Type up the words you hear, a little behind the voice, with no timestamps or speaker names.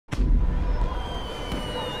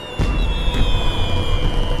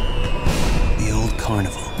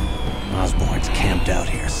out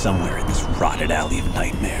here somewhere in this rotted alley of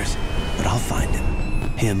nightmares. But I'll find him.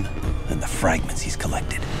 Him and the fragments he's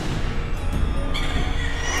collected.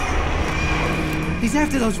 He's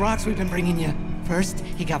after those rocks we've been bringing you. First,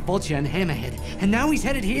 he got Vulture and Hammerhead, and now he's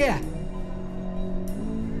headed here.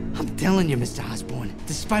 I'm telling you, Mr. Osborn,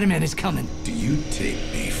 the Spider-Man is coming. Do you take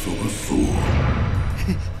me for a fool?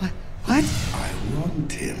 What? I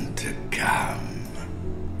want him to come.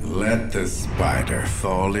 Let the spider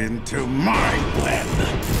fall into my web.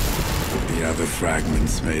 The other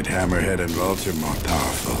fragments made Hammerhead and Vulture more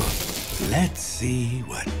powerful. Let's see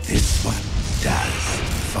what this one does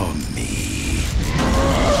for me.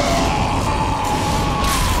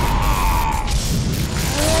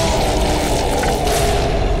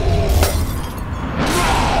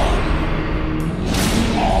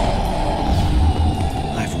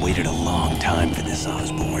 I've waited a long time for this,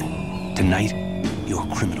 Osborn. Tonight, your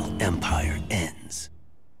criminal empire ends.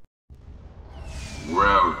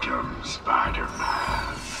 Welcome,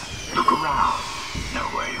 Spider-Man. Look around. Know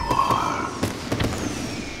where you are.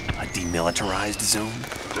 A demilitarized zone?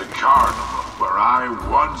 The carnival where I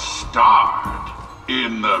once starred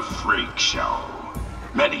in the Freak Show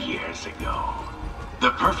many years ago.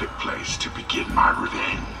 The perfect place to begin my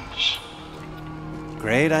revenge.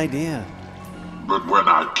 Great idea. But when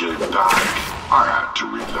I came back, I had to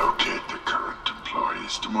relocate the current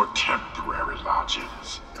employees to more temporary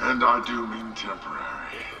lodgings. And I do mean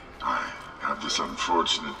temporary. I have this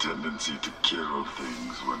unfortunate tendency to kill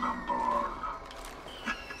things when I'm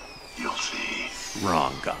bored. You'll see.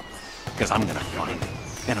 Wrong, Goblin. Because I'm gonna find him,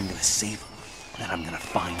 and I'm gonna save him. Then I'm gonna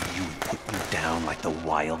find you and put you down like the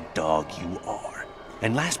wild dog you are.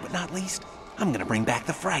 And last but not least, I'm gonna bring back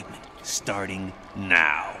the fragment, starting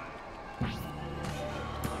now.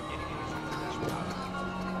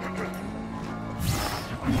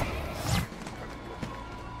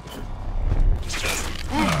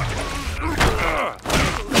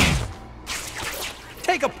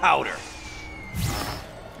 Take a powder.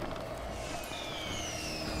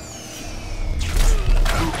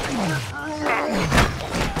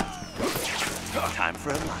 Time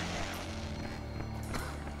for a line.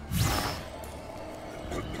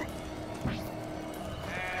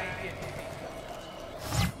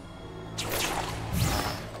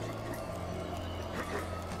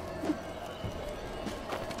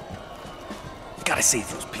 Gotta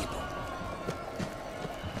save those people.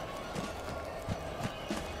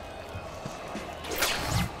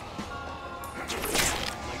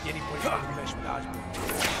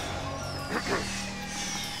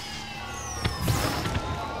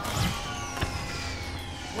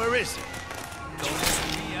 Where is he? Don't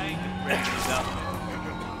see me, I ain't gonna break this up.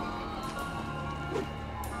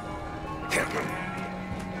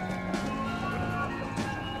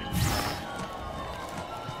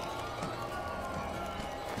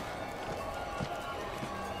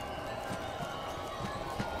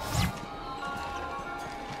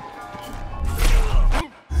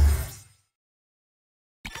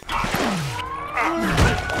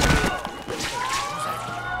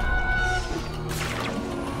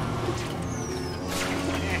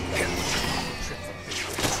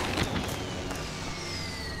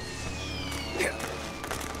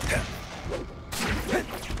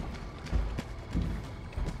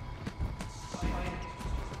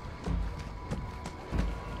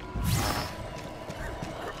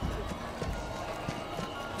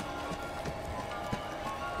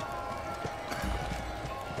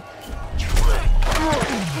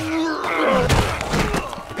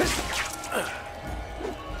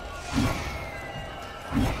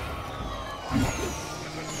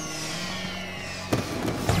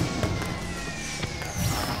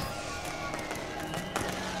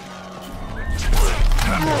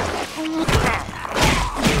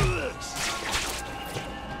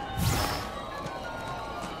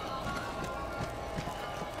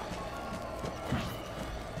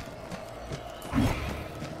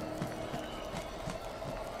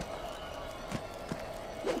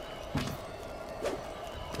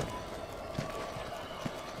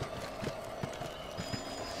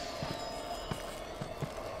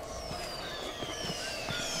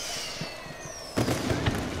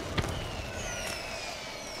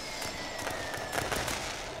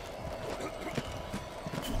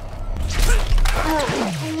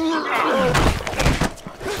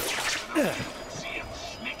 See him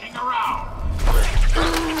sneaking around.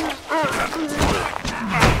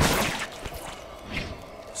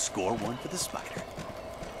 Score one for the spider.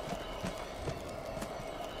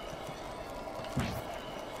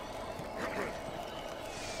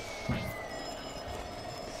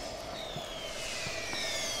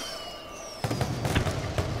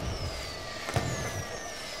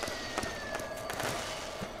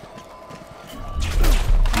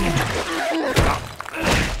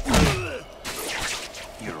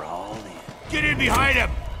 Get in behind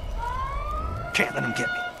him! Can't let him get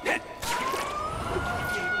me.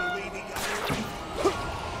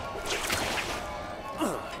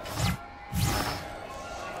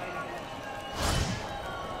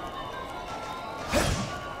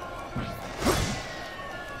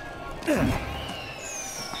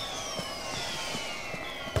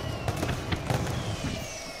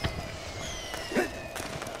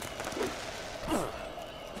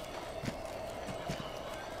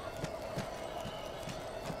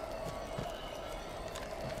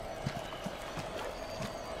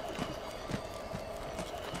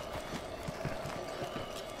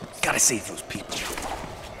 Gotta save those people.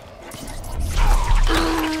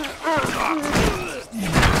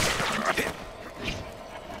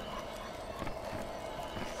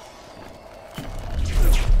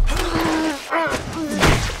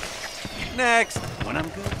 Next. When I'm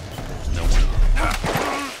good, there's no one.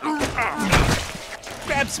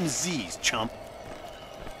 Grab some Z's, chump.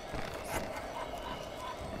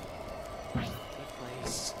 Happy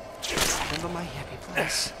place. Remember my happy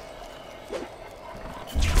place.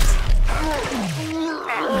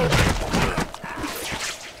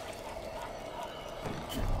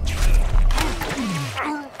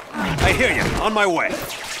 I hear you. On my way.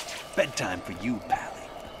 Bedtime for you, Pally.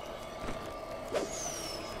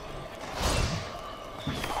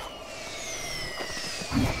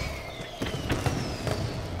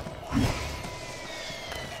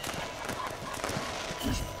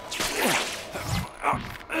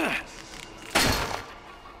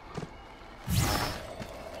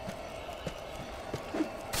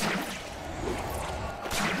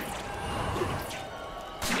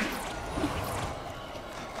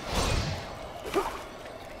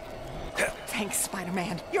 Thanks,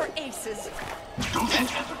 Spider-Man. You're aces. Don't you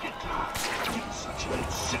ever get tired of being such an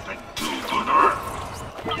insipid do-gooder?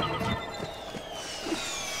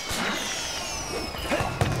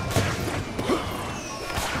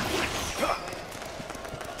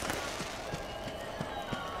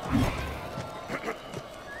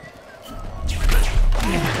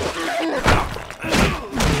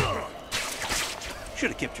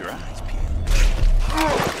 Should have kept your eyes peeled.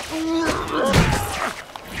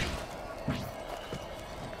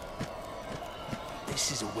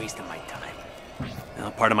 This is a waste of my time. Now,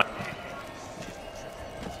 part of my...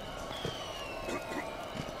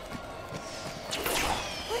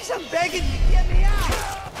 Please, I'm begging you, get me out!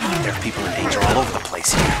 There are people in danger all over the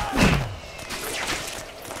place here.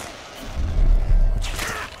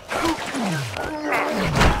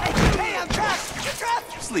 Hey, I'm trapped! You're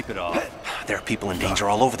trapped! Sleep it off. There are people in danger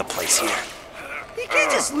all over the place here. You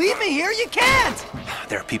can't just leave me here, you can't!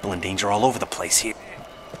 There are people in danger all over the place here.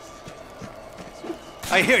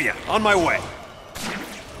 I hear you. On my way.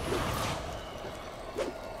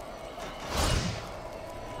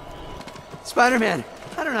 Spider-Man,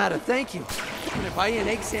 I don't know how to thank you. Can I buy you an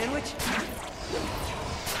egg sandwich?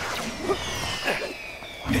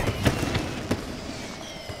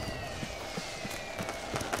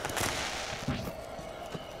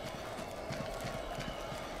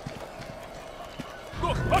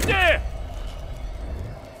 Look, up there!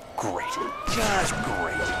 Great. Just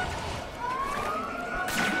great.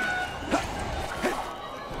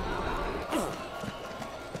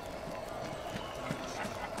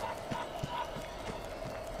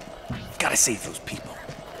 Gotta save those people.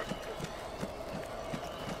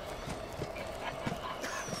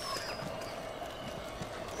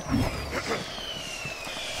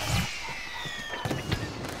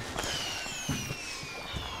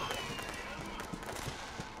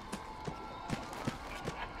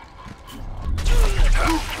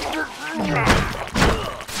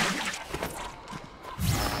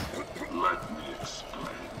 Let me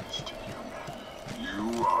explain this to you, man.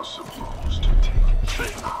 You are supposed to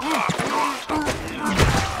take it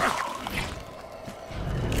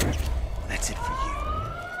That's it for you.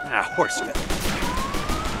 Ah, horse feather.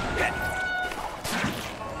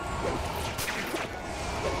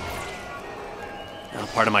 Now,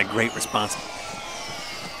 part of my great responsibility.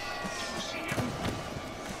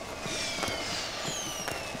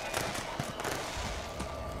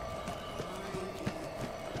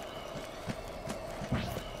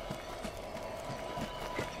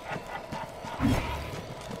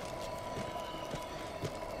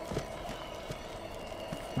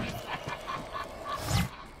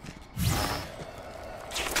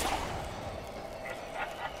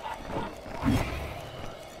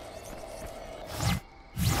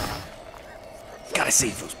 Gotta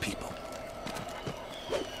save those people.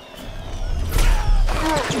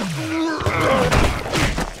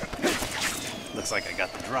 Looks like I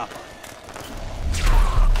got the drop on it.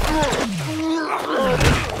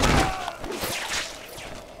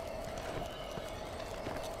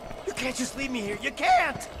 here. You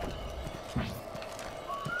can't.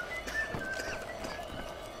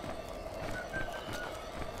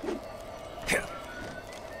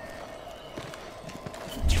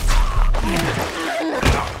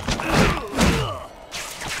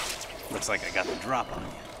 Looks like I got the drop on you.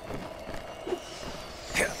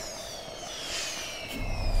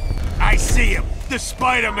 I see him. The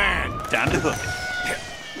Spider-Man. Down to hook.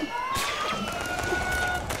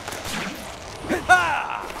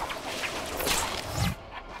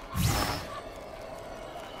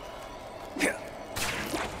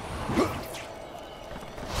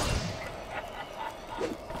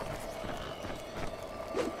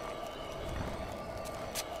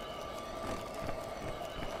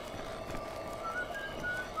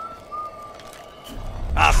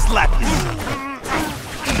 I'll slap you.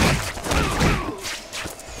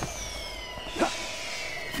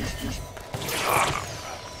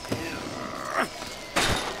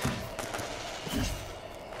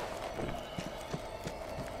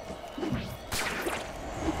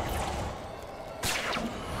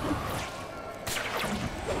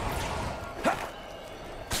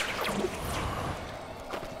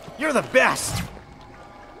 You're the best.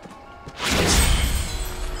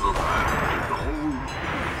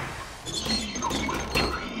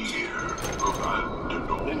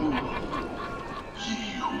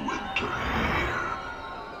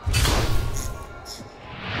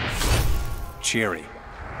 Cheery.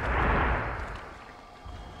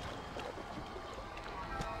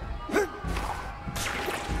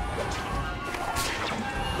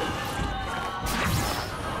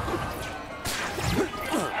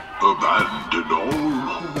 Abandon all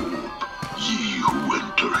hope, ye who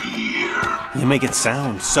enter here. You make it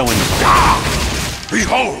sound so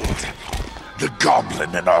Behold! The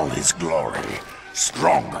Goblin in all his glory.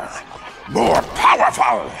 Stronger, more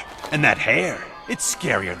powerful! And that hair, it's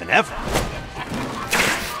scarier than ever.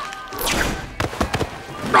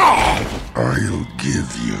 I'll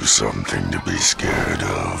give you something to be scared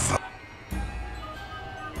of.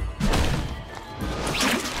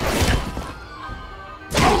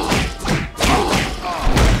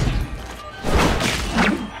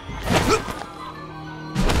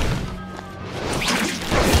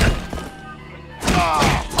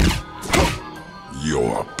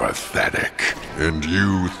 You're pathetic, and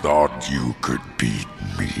you thought you could beat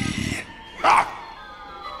me. Ha!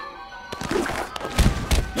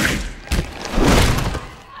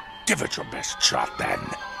 Give it your best shot, then.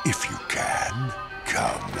 If you can,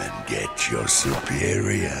 come and get your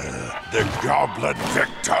superior. The Goblin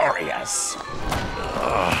victorious.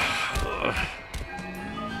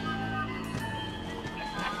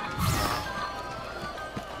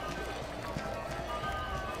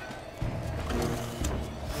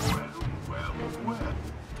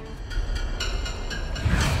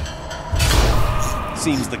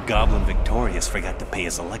 Seems the Goblin Victorious forgot to pay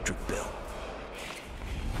his electric bill.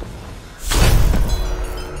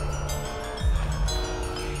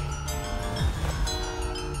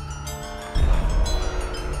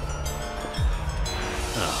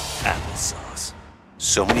 Oh, applesauce.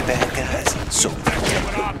 So many bad guys, so little.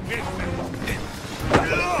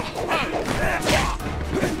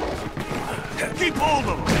 Keep hold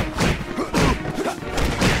of him.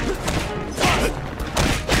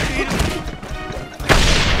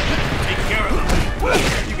 Take care of him.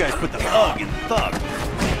 You guys put the thug in thug.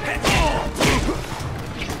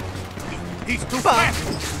 He's too fast.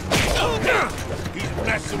 He's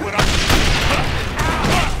messing with us.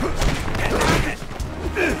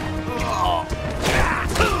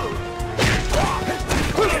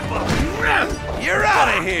 You're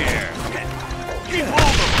out of here! Keep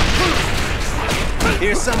hold of him.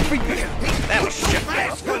 Here's some for you. That'll shut you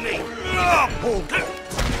up. For me. Hold it.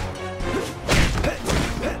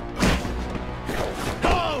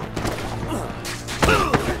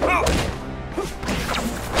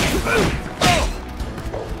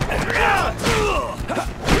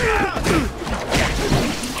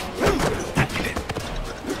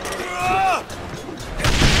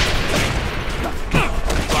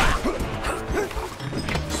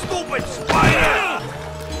 Stupid spider!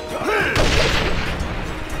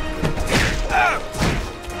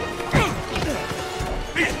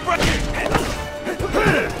 He's breaking!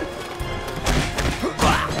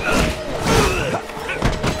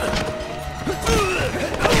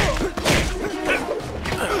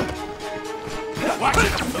 Watch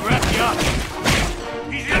it, the rest of you.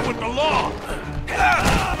 He's in with the law.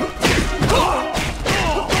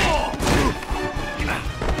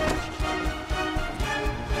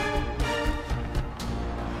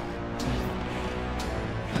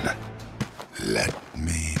 Let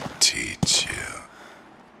me teach you.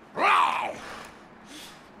 Wow!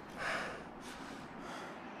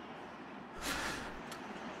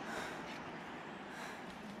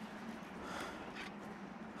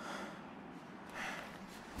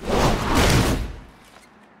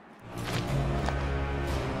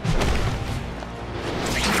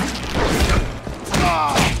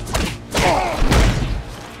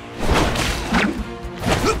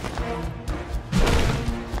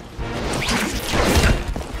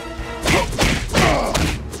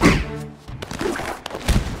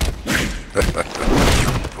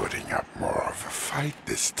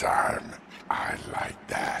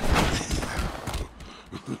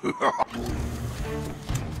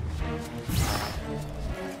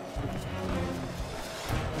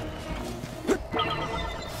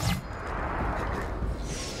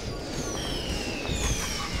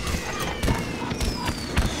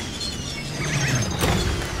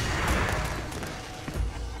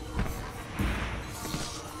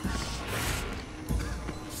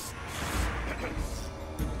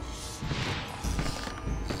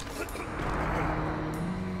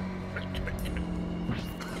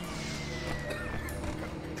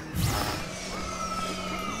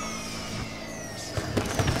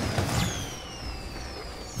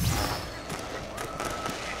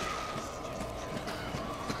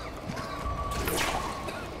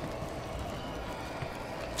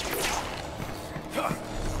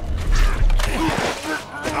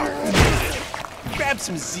 Grab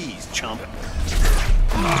some Z's, chump.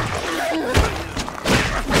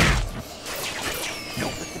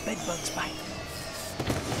 Don't let the bedbugs bite.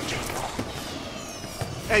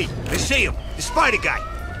 Hey, I see him. The spider guy.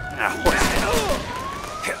 Ah, what's that?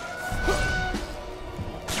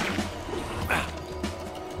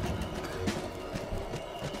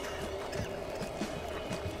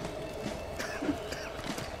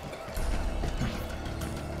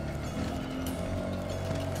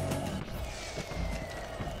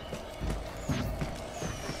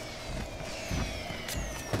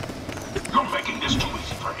 You're making this too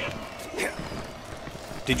easy for him.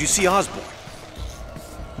 Did you see Osborn?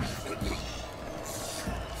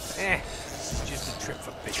 This is just a trip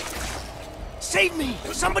for big. Save me!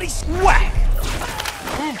 Somebody whack!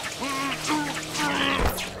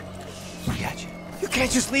 Gotcha. You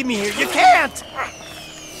can't just leave me here. You can't!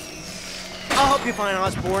 I'll help you find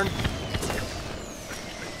Osborn.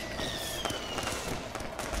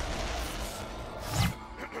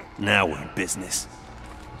 Now we're in business.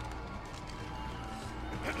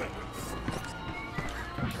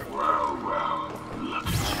 Well, look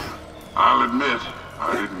at you. I'll admit,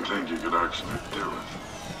 I didn't think you could actually do it.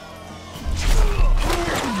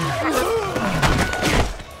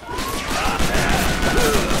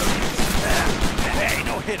 Hey,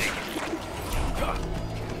 no hitting.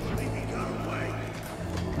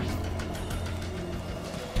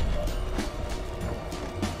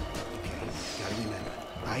 Gotta remember,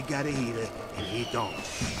 I got a heater, and he don't.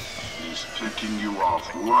 He's picking you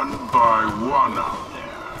off one by one out there.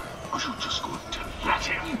 Are you just going to let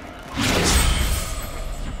him?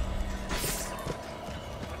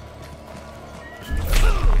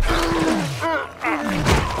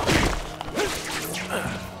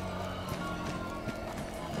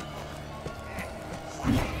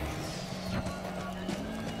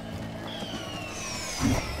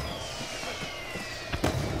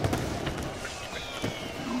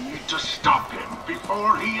 You need to stop him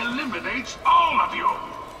before he eliminates all of you.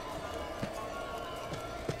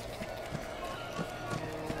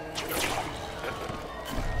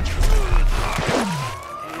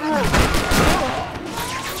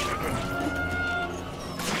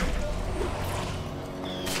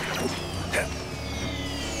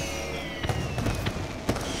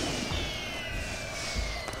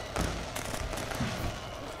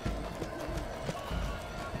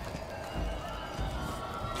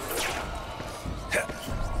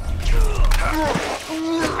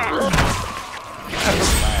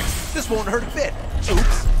 Relax. This won't hurt a bit.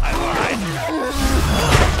 Oops, I lied.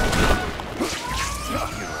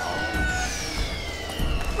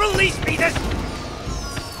 Release me, this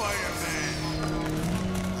Spider-Man.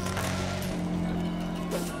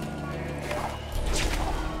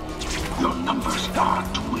 Your numbers are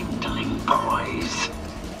dwindling, boys.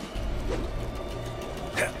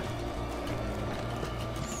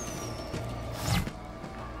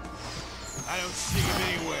 I don't see him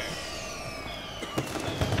anywhere.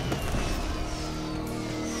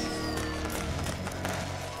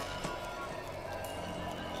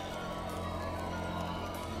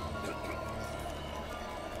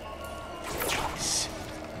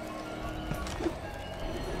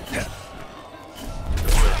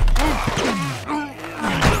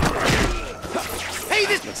 Hey,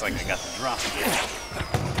 this looks like I got the drop.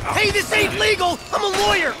 Hey, this ain't legal! I'm a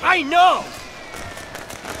lawyer! I know!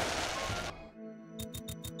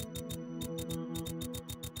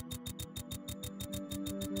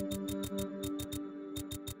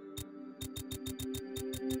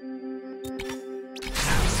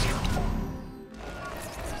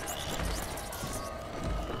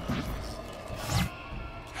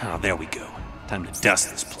 Oh, there we go. Time to dust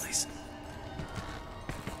this place.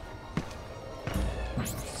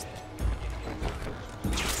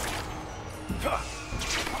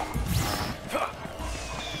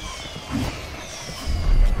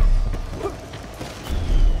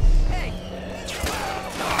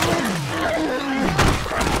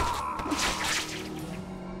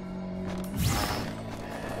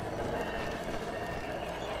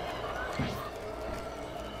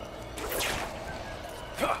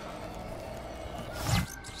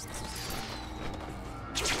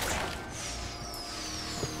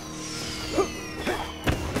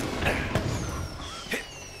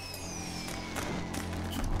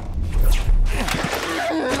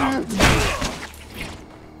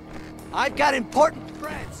 I've got important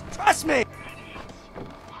friends. Trust me.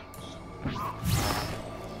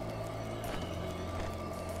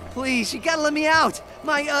 Please, you gotta let me out.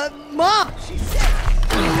 My, mom, she's sick.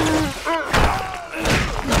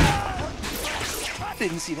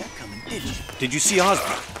 Didn't see that coming, did you? Did you see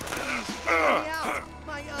Osborn? Let me out.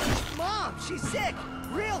 My, mom, she's sick.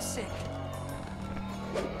 Real sick.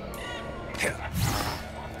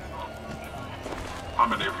 How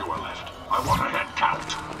many of you are left? I want a head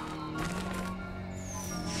count.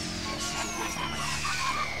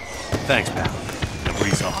 Thanks, pal. Now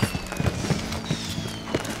breeze off.